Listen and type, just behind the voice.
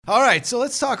All right, so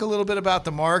let's talk a little bit about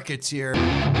the markets here.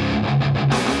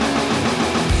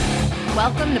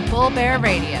 Welcome to Bull Bear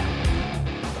Radio.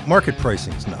 Market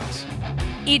pricing's nuts.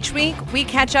 Each week, we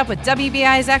catch up with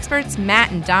WBI's experts,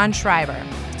 Matt and Don Schreiber.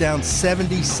 Down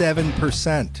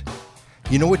 77%.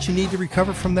 You know what you need to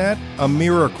recover from that? A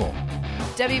miracle.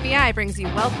 WBI brings you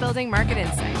wealth-building market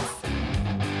insights.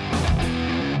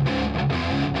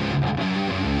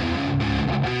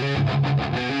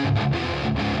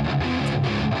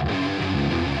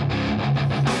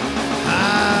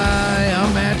 Hi,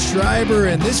 I'm Matt Schreiber,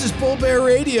 and this is Bull Bear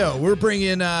Radio. We're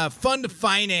bringing fun to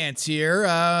finance here.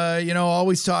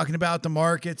 Always talking about the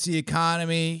markets, the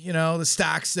economy, the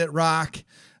stocks that rock.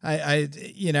 All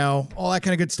that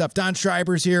kind of good stuff. Don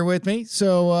Schreiber's here with me.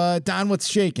 So, Don, what's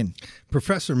shaking?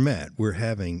 Professor Matt, we're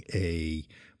having a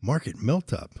market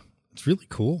melt-up. It's really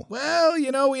cool. Well,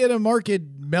 we had a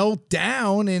market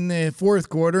meltdown in the fourth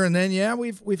quarter, and then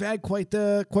we've had quite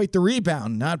the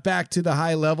rebound. Not back to the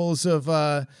high levels of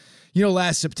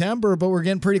last September, but we're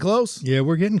getting pretty close. Yeah,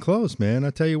 we're getting close, man.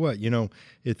 I tell you what,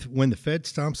 when the Fed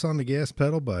stomps on the gas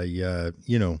pedal by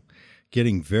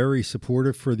getting very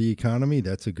supportive for the economy,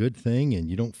 that's a good thing, and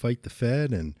you don't fight the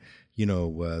Fed, and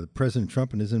President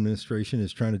Trump and his administration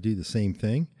is trying to do the same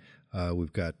thing.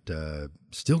 We've got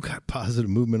still got positive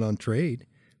movement on trade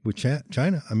with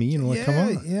China. I mean, come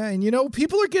on. Yeah, and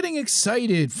people are getting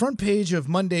excited. Front page of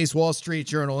Monday's Wall Street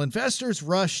Journal. Investors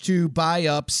rush to buy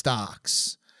up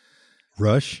stocks.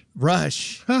 Rush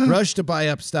to buy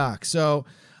up stocks. So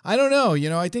I don't know.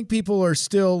 I think people are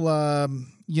still,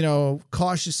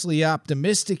 cautiously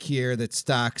optimistic here that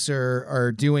stocks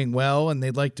are doing well and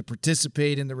they'd like to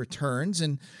participate in the returns.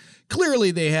 And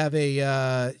clearly they have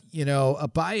a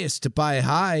bias to buy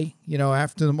high.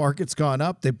 After the market's gone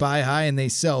up, they buy high and they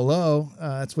sell low.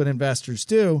 That's what investors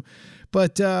do.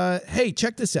 But hey,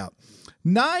 check this out.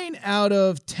 9 out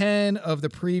of 10 of the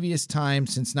previous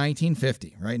times since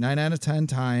 1950, right? 9 out of 10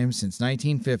 times since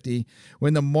 1950,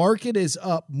 when the market is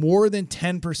up more than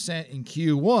 10% in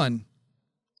Q1,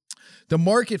 the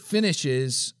market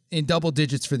finishes in double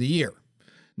digits for the year.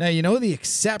 Now, the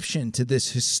exception to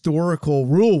this historical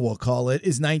rule, we'll call it,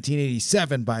 is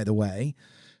 1987, by the way.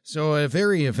 So a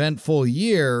very eventful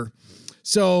year.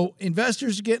 So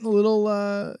investors are getting a little,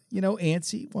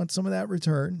 antsy, want some of that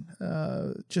return.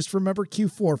 Just remember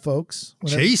Q4, folks.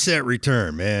 Chase that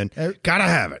return, man. Gotta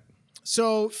have it.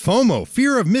 So FOMO,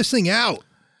 fear of missing out.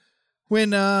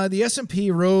 When the S&P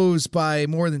rose by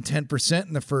more than 10%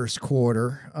 in the first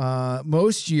quarter,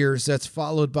 most years that's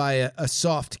followed by a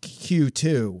soft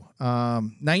Q2.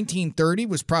 1930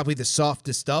 was probably the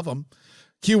softest of them.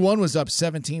 Q1 was up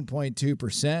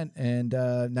 17.2%, and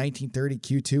 1930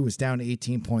 Q2 was down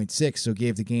 18.6%, so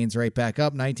gave the gains right back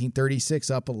up.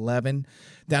 1936 up 11,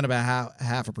 down about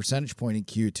half a percentage point in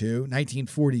Q2.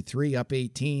 1943 up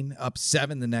 18, up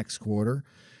 7 the next quarter.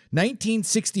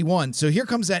 1961, so here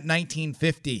comes that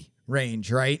 1950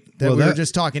 range, right? We were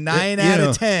just talking 9 out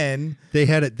of 10. They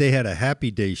had a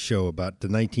Happy Days show about the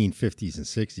 1950s and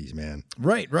 60s, man.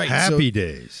 Right. Happy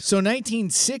Days. So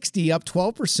 1960 up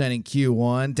 12% in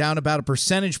Q1, down about a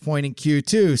percentage point in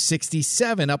Q2.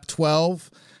 67 up 12,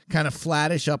 kind of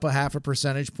flattish, up a half a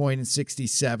percentage point in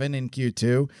 67 in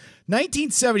Q2.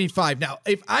 1975. Now,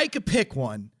 if I could pick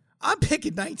one, I'm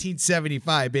picking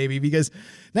 1975, baby, because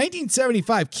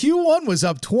 1975 Q1 was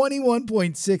up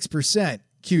 21.6%.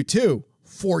 Q2,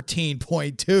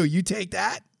 14.2. You take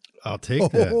that? I'll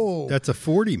take that. That's a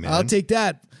 40, man. I'll take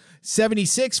that.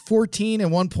 76, 14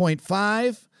 and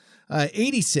 1.5.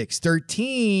 86,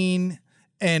 13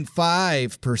 and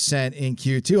 5% in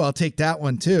Q2. I'll take that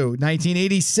one too.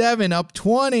 1987 up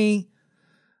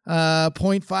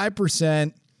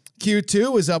 20.5%.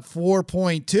 Q2 was up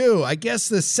 4.2. I guess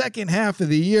the second half of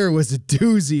the year was a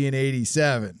doozy in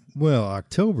 87. Well,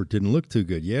 October didn't look too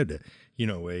good. You had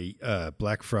a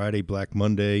Black Friday, Black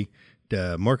Monday.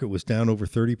 The market was down over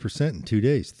 30% in 2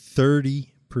 days.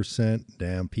 30%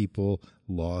 down. People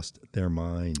lost their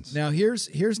minds. Now, here's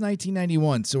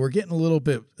 1991. So we're getting a little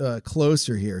bit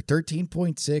closer here.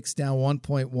 13.6 down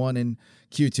 1.1 in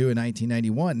Q2 in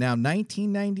 1991. Now,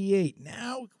 1998.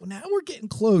 Now we're getting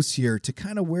close here to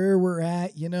kind of where we're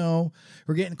at. We're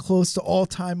getting close to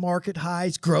all-time market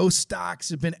highs. Growth stocks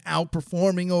have been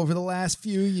outperforming over the last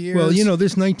few years. Well,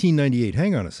 this 1998.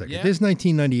 Hang on a second. Yeah. This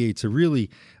 1998 is a really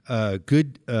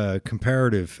good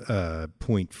comparative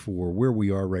point for where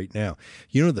we are right now.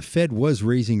 The Fed was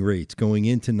raising rates going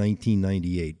into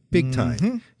 1998, big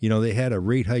time. They had a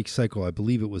rate hike cycle. I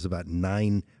believe it was about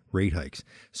 9 rate hikes.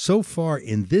 So far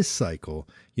in this cycle,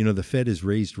 the Fed has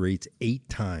raised rates 8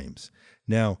 times.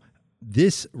 Now,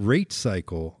 this rate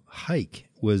cycle hike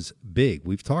was big.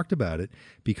 We've talked about it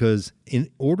because in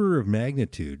order of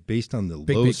magnitude, based on the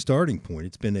low starting point,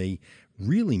 it's been a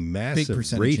really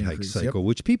massive rate hike cycle,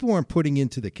 which people aren't putting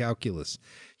into the calculus.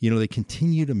 They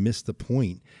continue to miss the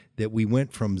point that we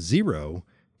went from 0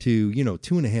 to,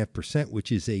 2.5%,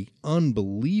 which is a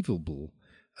unbelievable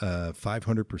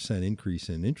 500% increase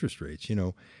in interest rates,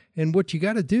 And what you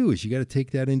got to do is you got to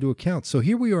take that into account. So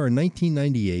here we are in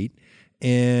 1998,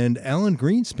 and Alan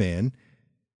Greenspan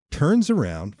turns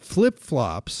around,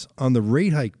 flip-flops on the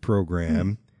rate hike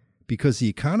program because the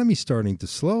economy's starting to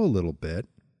slow a little bit,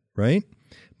 right?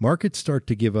 Markets start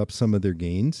to give up some of their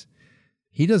gains.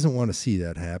 He doesn't want to see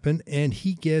that happen, and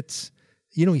he gets,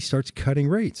 he starts cutting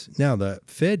rates. Now, the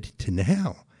Fed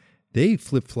they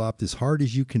flip-flopped as hard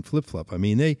as you can flip-flop. I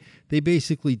mean, they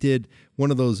basically did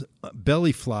one of those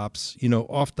belly flops,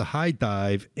 off the high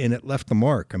dive, and it left the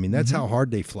mark. I mean, that's how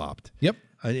hard they flopped. Yep.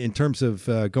 In terms of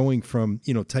going from,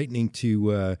 tightening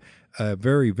to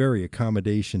very, very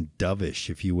accommodation dovish,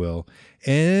 if you will.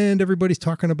 And everybody's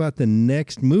talking about the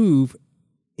next move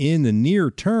in the near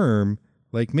term,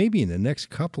 like maybe in the next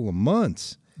couple of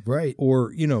months. Right.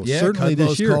 Or, certainly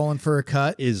this year calling for a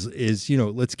cut is,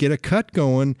 let's get a cut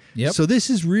going. Yep. So this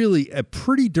is really a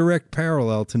pretty direct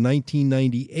parallel to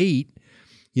 1998,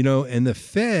 and the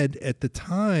Fed at the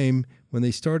time when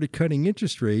they started cutting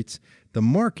interest rates, the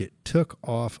market took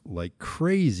off like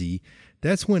crazy.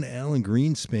 That's when Alan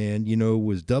Greenspan,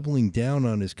 was doubling down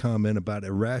on his comment about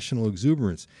irrational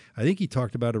exuberance. I think he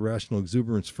talked about irrational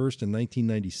exuberance first in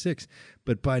 1996,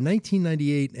 but by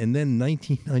 1998 and then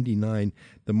 1999,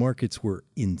 the markets were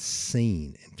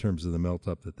insane in terms of the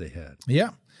melt-up that they had. Yeah.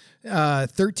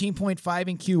 13.5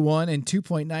 in Q1 and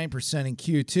 2.9% in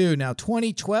Q2. Now,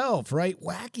 2012, right?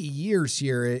 Wacky years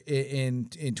here in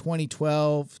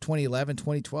 2012, 2011,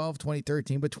 2012,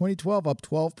 2013, but 2012 up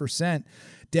 12%,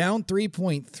 down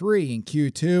 3.3 in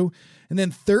Q2, and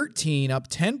then 13 up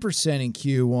 10% in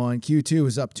Q1. Q2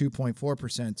 is up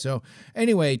 2.4%. So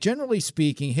anyway, generally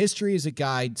speaking, history is a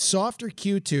guide. Softer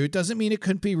Q2 doesn't mean it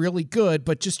couldn't be really good,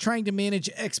 but just trying to manage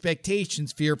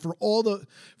expectations fear for all the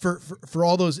for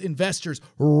all those investors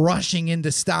rushing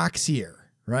into stocks here,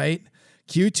 right?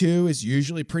 Q2 is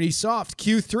usually pretty soft.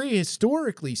 Q3,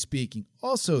 historically speaking,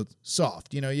 also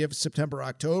soft. You have September,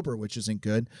 October, which isn't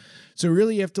good. So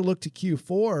really you have to look to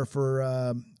Q4 for,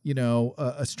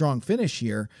 a strong finish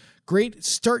here. Great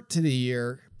start to the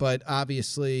year, but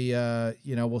obviously,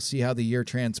 we'll see how the year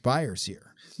transpires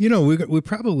here. We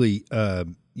probably,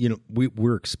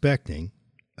 we're expecting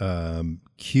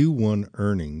Q1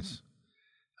 earnings.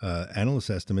 Analyst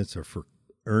estimates are for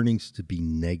earnings to be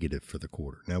negative for the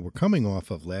quarter. Now, we're coming off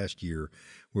of last year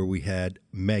where we had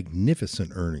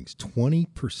magnificent earnings,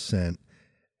 20%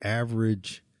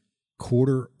 average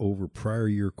quarter over prior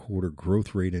year quarter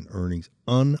growth rate in earnings.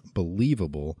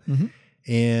 Unbelievable. Mm-hmm.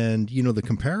 And, the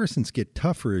comparisons get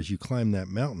tougher as you climb that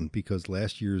mountain because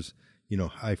last year's,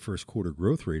 high first quarter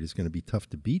growth rate is going to be tough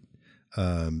to beat,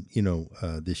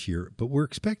 this year. But we're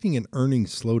expecting an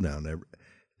earnings slowdown.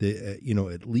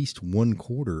 At least one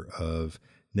quarter of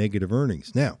negative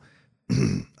earnings. Now,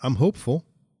 I'm hopeful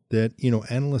that,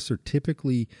 analysts are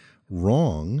typically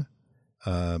wrong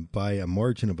by a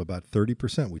margin of about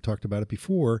 30%. We talked about it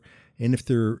before. And if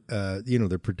they're,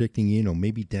 they're predicting,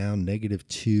 maybe down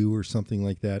 -2 or something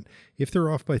like that, if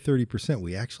they're off by 30%,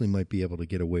 we actually might be able to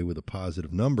get away with a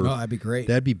positive number. Oh, that'd be great.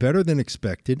 That'd be better than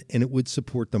expected, and it would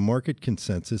support the market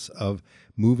consensus of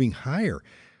moving higher.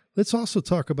 Let's also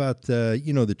talk about,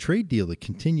 the trade deal that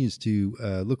continues to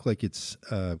look like it's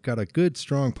got a good,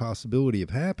 strong possibility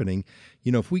of happening.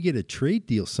 If we get a trade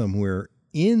deal somewhere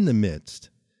in the midst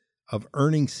of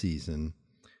earnings season,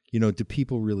 do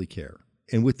people really care?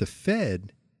 And with the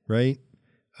Fed, right,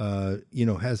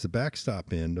 has the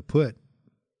backstop in to put,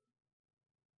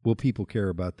 will people care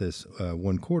about this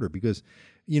one quarter? Because,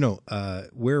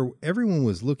 where everyone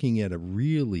was looking at a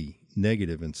really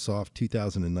negative and soft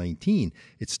 2019,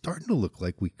 it's starting to look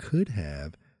like we could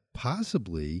have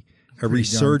possibly a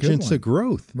resurgence of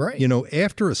growth. Right.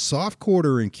 After a soft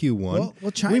quarter in Q1.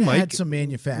 Well, China had some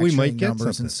manufacturing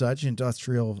numbers and such,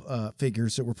 industrial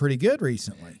figures that were pretty good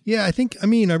recently. Yeah,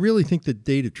 I really think the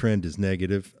data trend is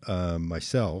negative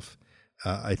myself.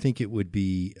 I think it would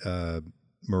be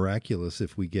miraculous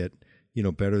if we get,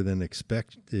 better than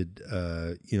expected,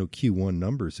 Q1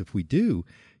 numbers. If we do,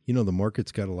 the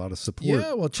market's got a lot of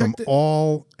support from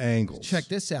all angles. Check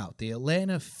this out. The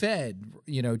Atlanta Fed,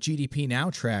 GDP Now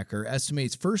tracker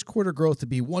estimates first quarter growth to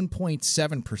be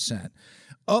 1.7%,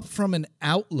 up from an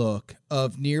outlook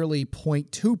of nearly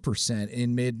 0.2%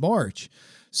 in mid-March.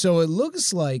 So it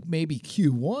looks like maybe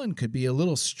Q1 could be a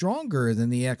little stronger than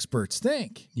the experts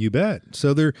think. You bet.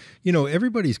 So they're,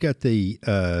 everybody's got the,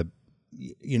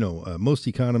 most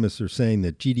economists are saying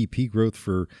that GDP growth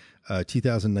for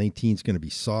 2019 is going to be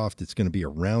soft. It's going to be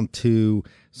around 2.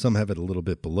 Some have it a little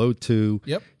bit below 2.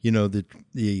 Yep.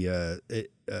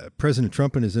 President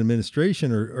Trump and his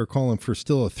administration are calling for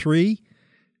still a 3.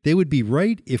 They would be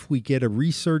right if we get a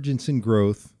resurgence in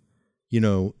growth,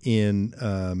 in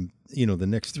the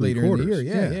next 3 Later quarters. In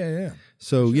the year. Yeah.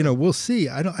 So, we'll see.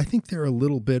 I think they're a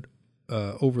little bit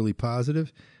overly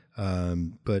positive.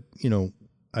 But,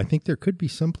 I think there could be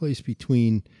someplace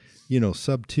between,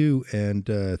 sub 2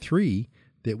 and 3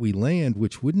 that we land,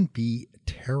 which wouldn't be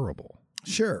terrible.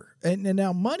 Sure. And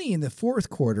now money in the fourth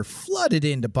quarter flooded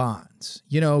into bonds.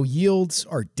 Yields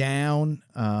are down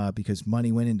because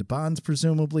money went into bonds,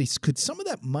 presumably. Could some of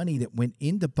that money that went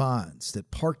into bonds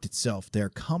that parked itself there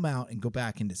come out and go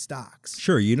back into stocks?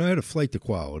 Sure. How to flight to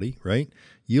quality, right?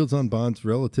 Yields on bonds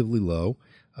relatively low,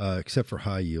 except for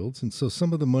high yields. And so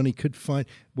some of the money could find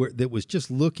that was just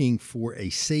looking for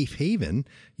a safe haven,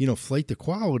 flight to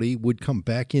quality would come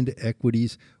back into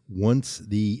equities once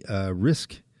the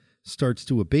risk starts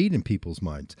to abate in people's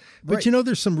minds. But, Right.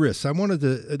 There's some risks.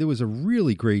 There was a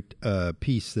really great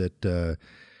piece that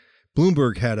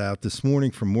Bloomberg had out this morning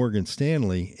from Morgan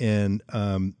Stanley, and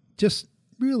just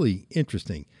really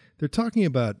interesting. They're talking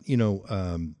about,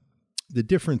 the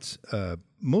difference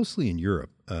mostly in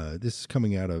Europe. This is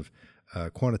coming out of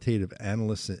quantitative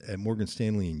analysts at Morgan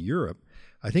Stanley in Europe.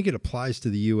 I think it applies to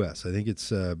the U.S. I think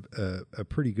it's a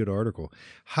pretty good article.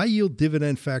 High yield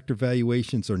dividend factor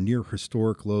valuations are near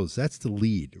historic lows. That's the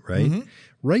lead, right? Mm-hmm.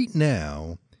 Right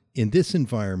now, in this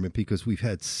environment, because we've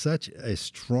had such a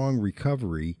strong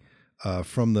recovery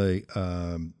from the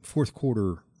fourth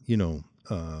quarter,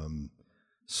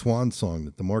 swan song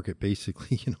that the market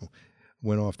basically,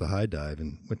 went off the high dive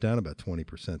and went down about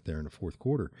 20% there in the fourth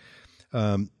quarter.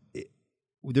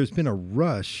 There's been a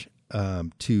rush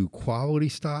to quality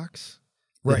stocks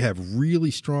that have really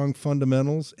strong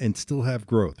fundamentals and still have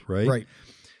growth, right? Right.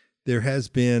 There has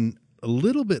been a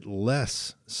little bit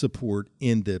less support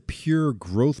in the pure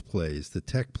growth plays, the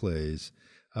tech plays,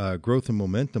 growth and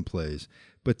momentum plays,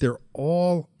 but they're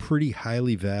all pretty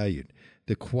highly valued.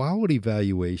 The quality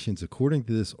valuations, according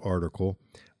to this article,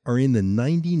 are in the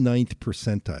 99th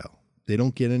percentile. They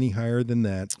don't get any higher than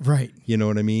that. Right. You know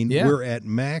what I mean? Yeah. We're at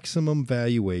maximum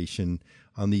valuation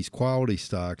on these quality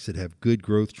stocks that have good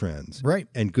growth trends Right.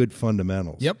 and good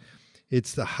fundamentals. Yep.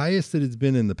 It's the highest that it's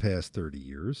been in the past 30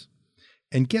 years.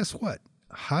 And guess what?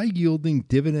 High-yielding,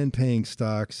 dividend-paying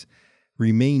stocks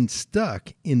remain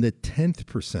stuck in the 10th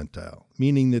percentile,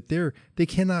 meaning that they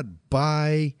cannot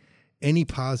buy any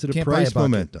positive Can't buy price a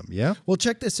bucket. momentum. Yeah. Well,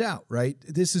 check this out, right?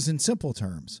 This is in simple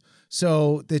terms.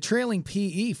 So the trailing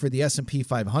PE for the S&P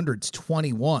 500 is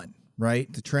 21,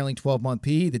 right? The trailing 12-month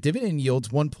PE, the dividend yield's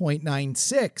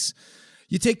 1.96.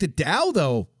 You take the Dow,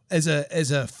 though,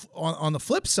 on the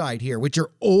flip side here, which are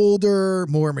older,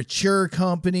 more mature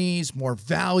companies, more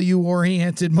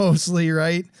value-oriented mostly,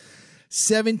 right?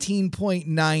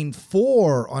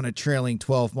 17.94 on a trailing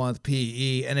 12-month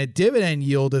PE and a dividend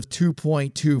yield of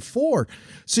 2.24.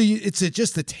 So it's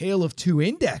just a tale of two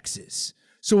indexes.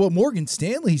 So what Morgan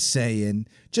Stanley's saying,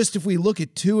 just if we look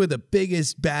at two of the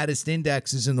biggest, baddest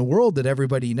indexes in the world that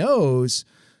everybody knows,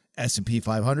 S&P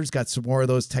 500's got some more of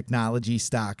those technology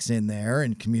stocks in there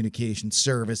and communication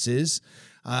services,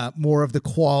 more of the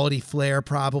quality flair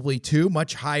probably too,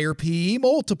 much higher PE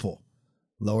multiple.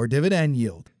 Lower dividend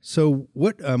yield. So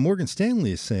what Morgan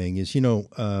Stanley is saying is,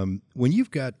 when you've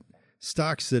got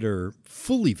stocks that are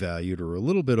fully valued or a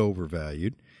little bit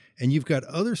overvalued, and you've got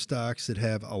other stocks that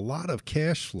have a lot of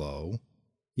cash flow,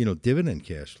 dividend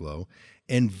cash flow,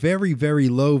 and very, very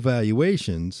low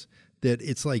valuations, that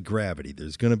it's like gravity.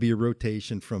 There's going to be a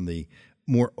rotation from the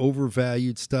more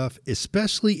overvalued stuff,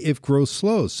 especially if growth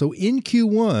slows. So in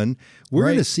Q1, we're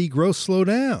going to see growth slow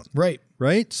down. Right.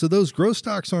 Right? So those growth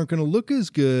stocks aren't going to look as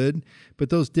good,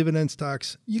 but those dividend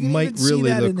stocks might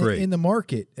really look great. In the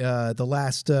market the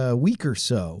last week or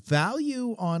so.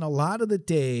 Value on a lot of the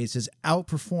days has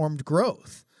outperformed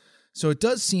growth. So it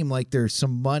does seem like there's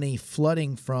some money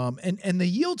flooding from, and the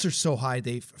yields are so high.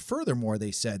 Furthermore,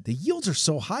 they said the yields are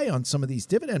so high on some of these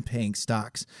dividend paying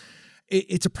stocks.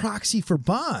 It's a proxy for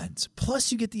bonds.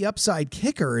 Plus, you get the upside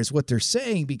kicker, is what they're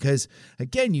saying, because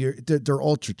again, they're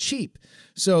ultra cheap.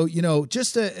 So,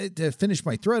 just to finish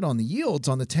my thread on the yields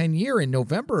on the 10-year in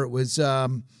November, it was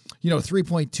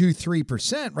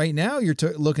 3.23%. Right now, you're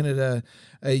looking at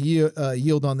a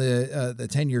yield on the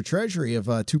 10-year Treasury of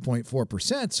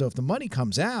 2.4%. So, if the money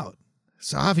comes out,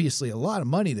 It's obviously a lot of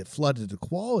money that flooded to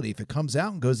Quality. If it comes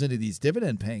out and goes into these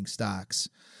dividend-paying stocks,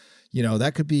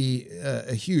 that could be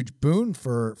a huge boon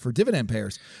for dividend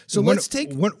payers. So let's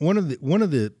take one of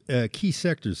the key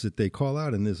sectors that they call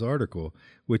out in this article,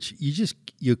 which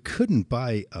you couldn't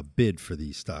buy a bid for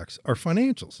these stocks, are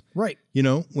financials. Right.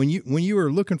 When you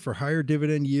are looking for higher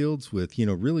dividend yields with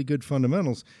really good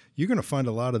fundamentals, you're going to find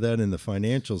a lot of that in the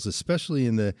financials, especially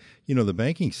in the the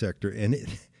banking sector, and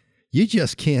you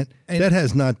just can't. And that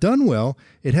has not done well.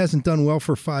 It hasn't done well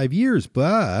for 5 years,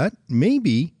 but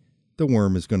maybe the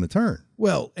worm is going to turn.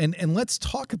 Well, and let's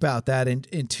talk about that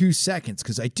in 2 seconds,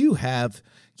 because I do have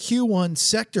Q1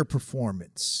 sector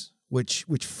performance, which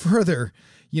further,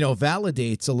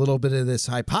 validates a little bit of this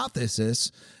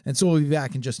hypothesis. And so we'll be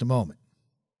back in just a moment.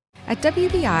 At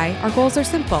WBI, our goals are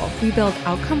simple. We build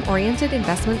outcome-oriented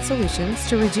investment solutions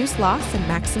to reduce loss and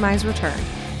maximize return.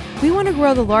 We want to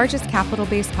grow the largest capital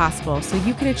base possible so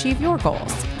you can achieve your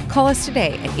goals. Call us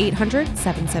today at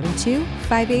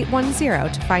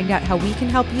 800-772-5810 to find out how we can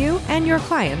help you and your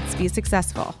clients be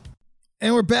successful.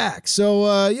 And we're back. So,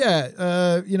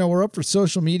 we're up for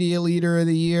Social Media Leader of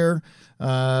the Year. Pick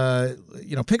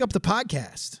up the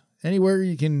podcast. Anywhere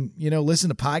you can, listen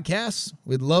to podcasts.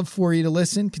 We'd love for you to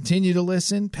listen. Continue to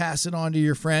listen. Pass it on to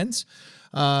your friends.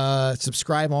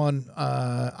 Subscribe on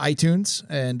iTunes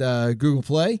and Google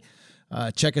Play.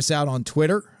 Check us out on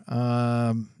Twitter.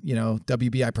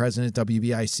 WBI president,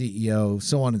 WBI CEO,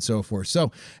 so on and so forth.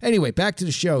 So anyway, back to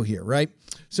the show here, right?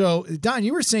 So Don,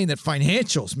 you were saying that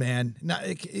financials, man,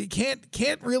 it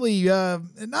can't really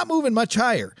not moving much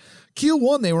higher.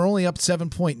 Q1, they were only up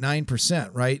 7.9%,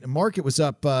 right? The market was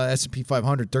up S&P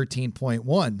 500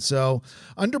 13.1. So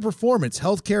underperformance,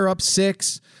 healthcare up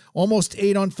 6, almost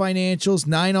 8 on financials,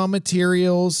 9 on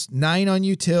materials, 9 on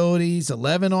utilities,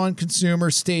 11 on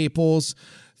consumer staples,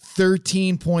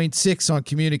 13.6 on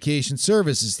communication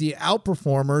services. The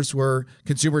outperformers were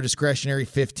consumer discretionary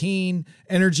 15,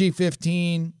 energy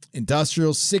 15,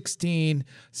 industrial 16,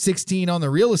 16 on the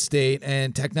real estate,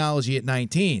 and technology at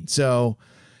 19. So,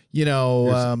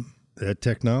 that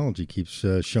technology keeps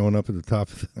showing up at the top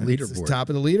of the leaderboard. It's top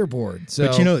of the leaderboard. So,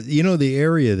 but the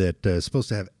area that is supposed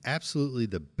to have absolutely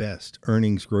the best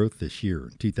earnings growth this year,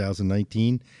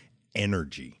 2019,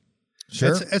 energy.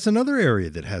 Sure. That's another area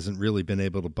that hasn't really been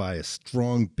able to buy a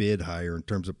strong bid higher in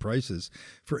terms of prices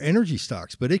for energy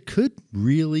stocks, but it could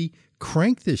really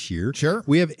crank this year. Sure.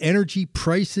 We have energy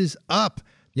prices up.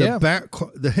 They've got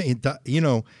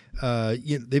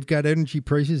energy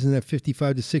prices in that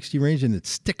 55 to 60 range, and it's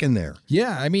sticking there.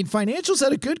 Yeah, I mean, financials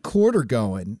had a good quarter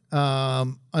going.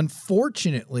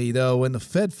 Unfortunately, though, when the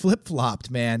Fed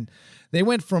flip-flopped, man, they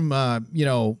went from,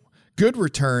 good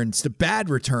returns to bad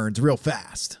returns real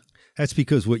fast. That's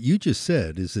because what you just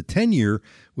said is the 10-year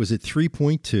was at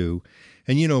 3.2,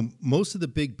 and, most of the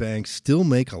big banks still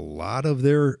make a lot of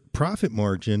their profit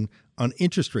margin on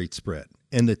interest rate spread.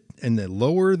 And the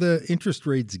lower the interest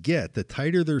rates get, the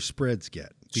tighter their spreads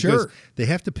get. Because they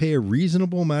have to pay a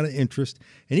reasonable amount of interest.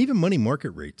 And even money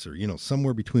market rates are,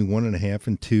 somewhere between 1.5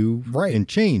 and 2 and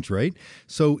change, right?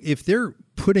 So if they're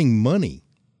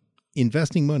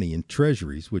investing money in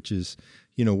treasuries, which is,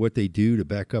 what they do to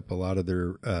back up a lot of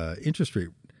their interest rate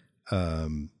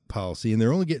policy, and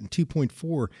they're only getting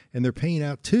 2.4 and they're paying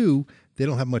out 2, they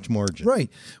don't have much margin. Right.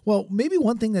 Well, maybe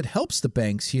one thing that helps the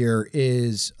banks here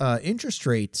is interest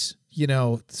rates,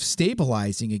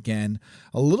 stabilizing again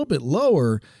a little bit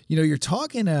lower. You're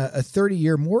talking a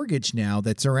 30-year mortgage now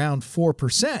that's around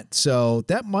 4%. So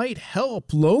that might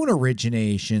help loan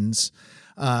originations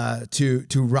to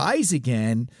rise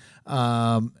again,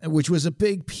 which was a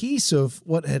big piece of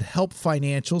what had helped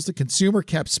financials. The consumer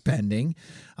kept spending.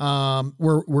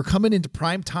 We're coming into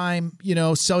prime time,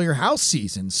 sell your house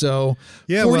season. So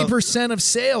 40% of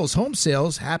sales, home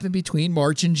sales, happen between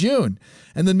March and June.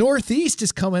 And the Northeast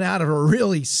is coming out of a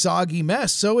really soggy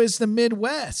mess. So is the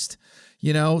Midwest,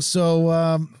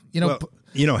 housing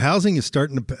is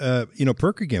starting to,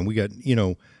 perk again. We got,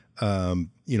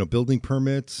 building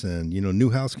permits and, new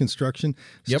house construction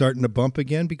starting to bump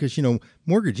again because,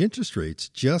 mortgage interest rates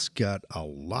just got a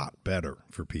lot better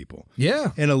for people.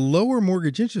 Yeah. And a lower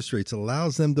mortgage interest rates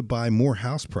allows them to buy more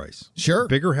house price. Sure.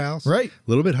 Bigger house. Right. A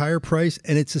little bit higher price,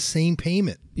 and it's the same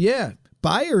payment. Yeah.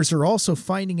 Buyers are also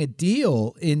finding a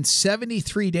deal in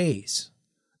 73 days.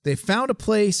 They found a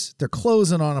place, they're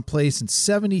closing on a place in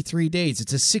 73 days.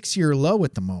 It's a 6-year low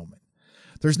at the moment.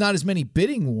 There's not as many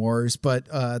bidding wars, but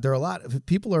there are a lot of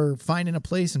people are finding a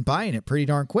place and buying it pretty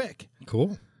darn quick.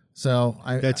 Cool. So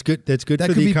that's good. That's good that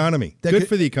for could the be- economy. that Good could-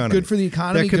 for the economy. good for the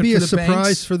economy, That could good be for a the surprise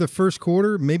banks. for the first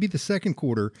quarter, maybe the second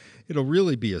quarter. It'll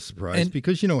really be a surprise And-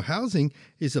 because, housing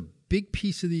is a big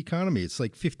piece of the economy. It's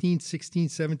like 15, 16,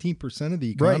 17% of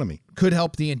the economy. Right. Could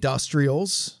help the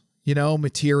industrials,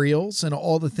 materials and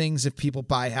all the things. If people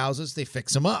buy houses, they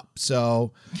fix them up.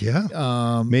 So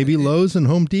Yeah. Maybe Lowe's and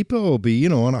Home Depot will be,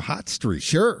 on a hot streak.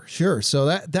 sure. So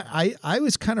that I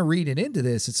was kind of reading into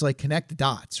this. It's like connect the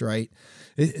dots, right?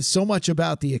 It's so much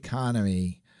about the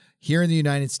economy here in the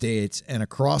United States and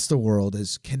across the world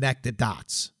is connect the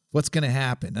dots. What's going to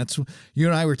happen? That's you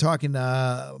and I were talking.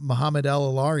 Mohammed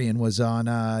El Alarian was on,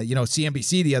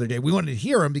 CNBC the other day. We wanted to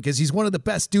hear him because he's one of the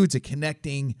best dudes at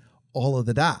connecting all of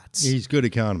the dots. He's a good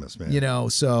economist, man.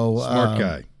 So Smart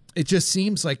guy. It just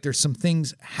seems like there's some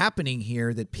things happening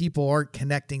here that people aren't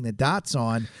connecting the dots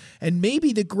on. And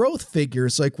maybe the growth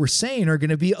figures, like we're saying, are going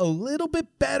to be a little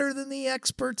bit better than the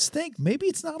experts think. Maybe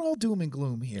it's not all doom and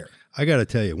gloom here. I got to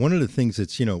tell you, one of the things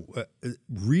that's,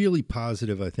 really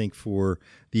positive, I think, for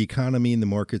the economy and the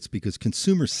markets, because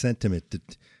consumer sentiment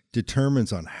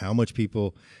determines on how much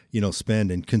people, spend.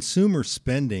 And consumer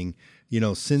spending,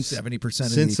 since 70% of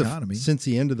since the economy. since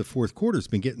the end of the fourth quarter has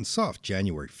been getting soft.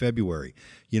 January, February,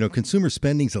 consumer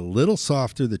spending's a little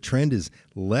softer. The trend is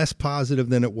less positive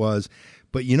than it was.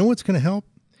 But you know what's going to help?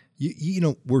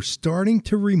 We're starting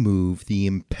to remove the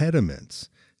impediments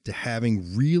to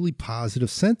having really positive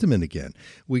sentiment again.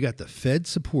 We got the Fed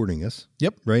supporting us,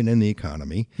 Yep. right, in the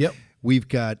economy. Yep. We've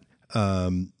got,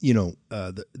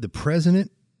 the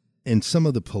president and some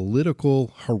of the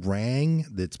political harangue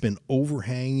that's been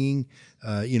overhanging,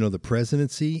 the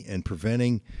presidency and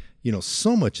preventing,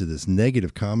 so much of this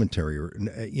negative commentary or,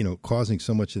 causing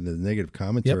so much of the negative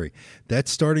commentary.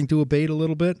 That's starting to abate a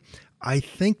little bit. I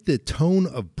think the tone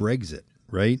of Brexit,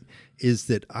 right, is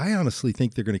that I honestly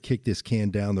think they're going to kick this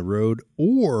can down the road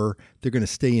or they're going to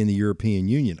stay in the European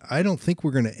Union. I don't think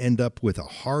we're going to end up with a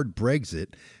hard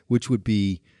Brexit, which would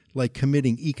be like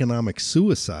committing economic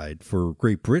suicide for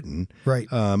Great Britain. Right.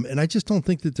 And I just don't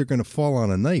think that they're going to fall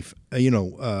on a knife,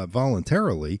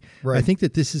 voluntarily. Right. I think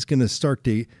that this is going to start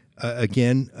to,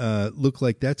 look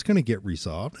like that's going to get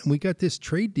resolved. And we got this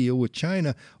trade deal with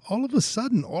China. All of a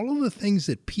sudden, all of the things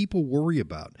that people worry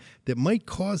about that might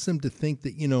cause them to think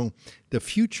that, the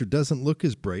future doesn't look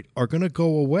as bright are going to go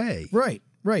away. Right.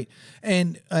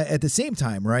 And at the same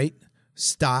time, right,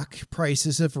 stock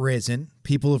prices have risen.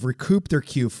 People have recouped their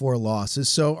Q4 losses.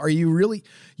 So are you really,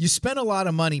 you spent a lot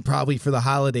of money probably for the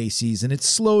holiday season. It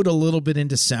slowed a little bit in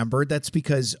December. That's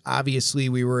because obviously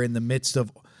we were in the midst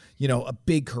of, a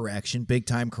big correction, big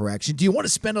time correction. Do you want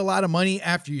to spend a lot of money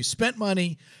after you spent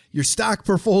money? Your stock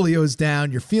portfolio is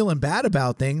down. You're feeling bad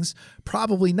about things.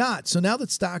 Probably not. So now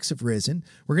that stocks have risen,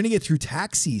 we're going to get through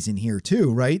tax season here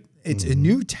too, right? It's a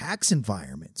new tax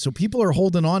environment. So people are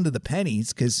holding on to the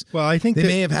pennies because I think they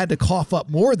may have had to cough up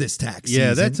more this tax season.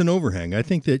 Yeah, that's an overhang. I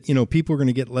think that, people are going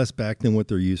to get less back than what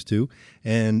they're used to.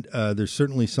 And there's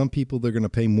certainly some people that are going to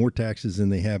pay more taxes than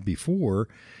they have before.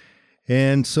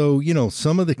 And so,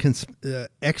 some of the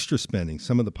extra spending,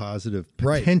 some of the positive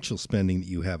potential spending that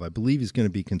you have, I believe is going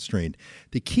to be constrained.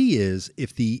 The key is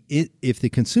if the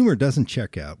consumer doesn't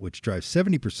check out, which drives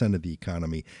 70% of the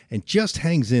economy and just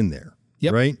hangs in there,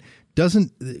 right?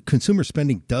 Consumer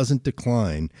spending doesn't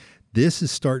decline. This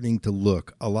is starting to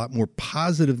look a lot more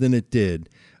positive than it did,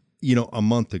 a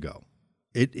month ago.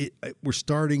 We're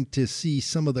starting to see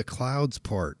some of the clouds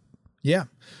part. Yeah.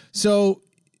 So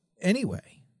anyway,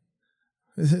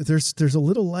 there's a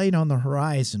little light on the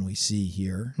horizon we see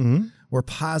here. Mm-hmm. We're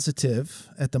positive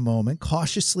at the moment,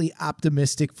 cautiously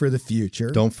optimistic for the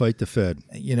future. Don't fight the Fed.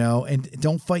 And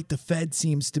don't fight the Fed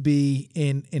seems to be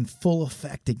in full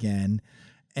effect again.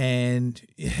 And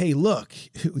hey, look,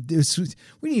 we didn't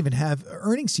even have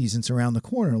earnings seasons around the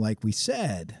corner, like we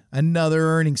said. Another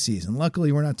earnings season.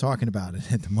 Luckily, we're not talking about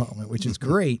it at the moment, which is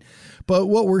great. But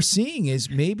what we're seeing is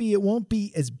maybe it won't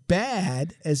be as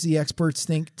bad as the experts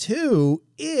think, too,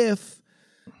 if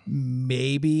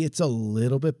maybe it's a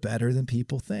little bit better than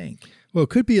people think. Well, it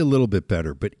could be a little bit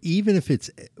better, but even if it's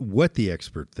what the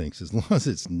expert thinks, as long as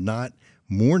it's not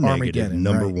more negative,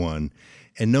 number one.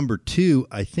 And number two,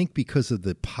 I think because of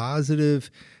the positive,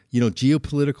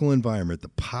 geopolitical environment, the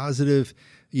positive,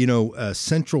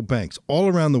 central banks all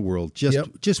around the world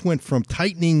just went from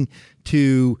tightening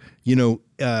to,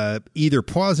 either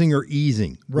pausing or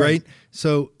easing, right?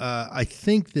 So I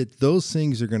think that those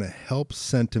things are going to help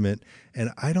sentiment, and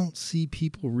I don't see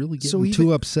people really getting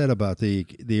too upset about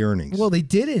the earnings. Well, they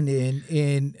didn't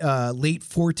in late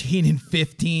 14 and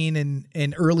 15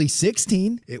 and early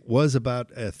 16. It was about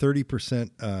a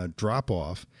 30% drop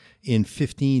off in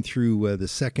 15 through the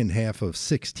second half of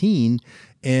 16,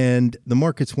 and the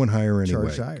markets went higher anyway.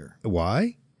 Charged higher.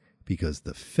 Why? Because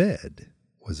the Fed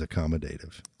was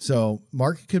accommodative. So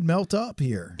market could melt up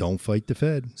here. Don't fight the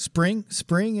Fed. Spring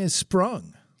is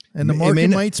sprung. And the market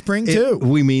might spring too.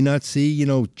 We may not see,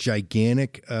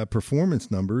 gigantic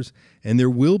performance numbers, and there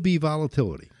will be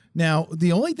volatility. Now,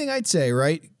 the only thing I'd say,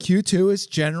 right, Q2 is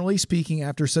generally speaking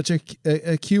after such a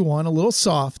Q1 a little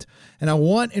soft, and I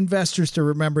want investors to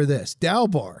remember this.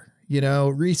 Dalbar,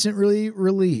 recently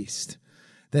released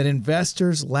that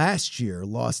investors last year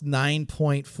lost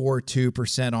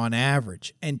 9.42% on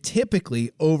average, and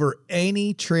typically over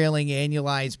any trailing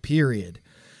annualized period,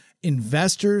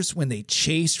 investors, when they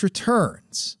chase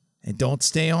returns and don't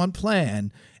stay on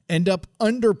plan, end up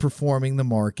underperforming the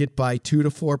market by 2 to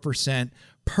 4%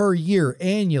 per year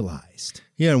annualized.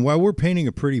 Yeah, and while we're painting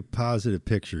a pretty positive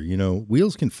picture,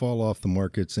 wheels can fall off the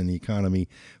markets and the economy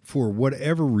for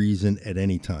whatever reason at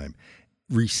any time.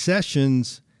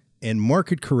 Recessions and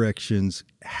market corrections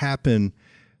happen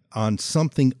on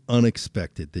something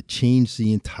unexpected that change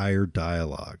the entire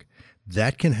dialogue.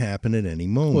 That can happen at any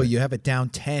moment. Well, you have it down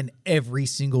 10 every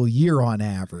single year on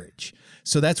average.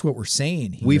 So that's what we're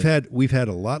saying here. We've had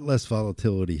a lot less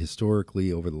volatility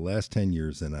historically over the last 10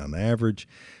 years than on average.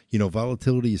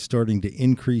 Volatility is starting to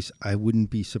increase. I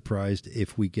wouldn't be surprised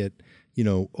if we get,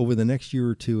 over the next year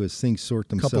or two as things sort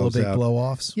themselves out. Couple of big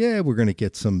blow-offs. Yeah, we're going to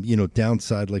get some,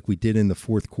 downside like we did in the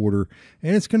fourth quarter,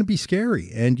 and it's going to be scary.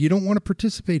 And you don't want to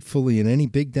participate fully in any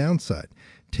big downside.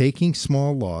 Taking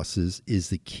small losses is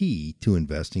the key to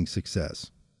investing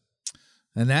success.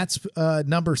 And that's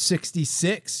number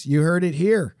 66. You heard it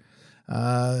here.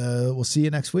 We'll see you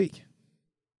next week.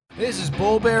 This is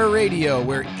Bull Bear Radio,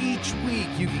 where each week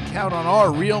you can count on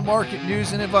our real market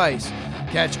news and advice.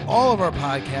 Catch all of our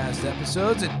podcast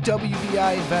episodes at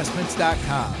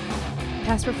WBIinvestments.com.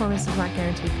 Past performance does not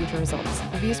guarantee future results.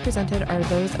 The views presented are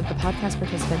those of the podcast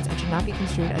participants and should not be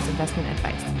construed as investment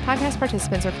advice. Podcast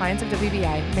participants or clients of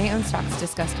WBI may own stocks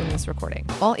discussed in this recording.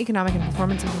 All economic and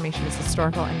performance information is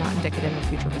historical and not indicative of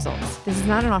future results. This is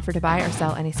not an offer to buy or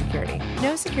sell any security.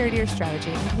 No security or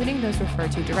strategy, including those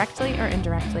referred to directly or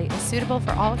indirectly, is suitable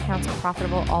for all accounts or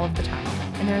profitable all of the time,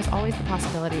 and there is always the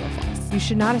possibility of loss. You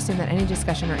should not assume that any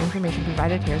discussion or information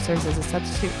provided here serves as a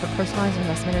substitute for personalized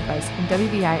investment advice from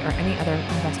WBI or any other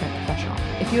investment professional.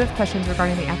 If you have questions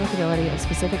regarding the applicability of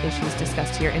specific issues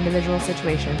discussed to your individual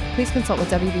situation, please consult with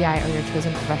WBI or your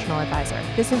chosen professional advisor.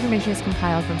 This information is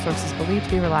compiled from sources believed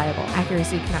to be reliable.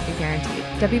 Accuracy cannot be guaranteed.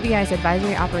 WBI's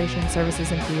advisory operations, services,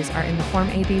 and fees are in the Form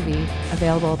ADV,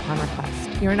 available upon request.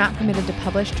 You are not permitted to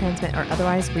publish, transmit, or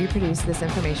otherwise reproduce this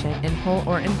information in whole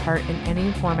or in part in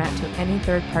any format to any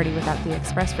third party without the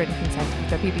express written consent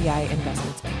of WBI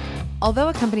Investments, Inc. Although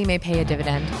a company may pay a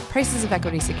dividend, prices of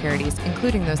equity securities,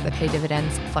 including those that pay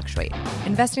dividends, fluctuate.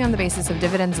 Investing on the basis of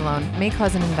dividends alone may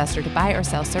cause an investor to buy or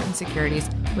sell certain securities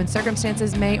when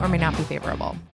circumstances may or may not be favorable.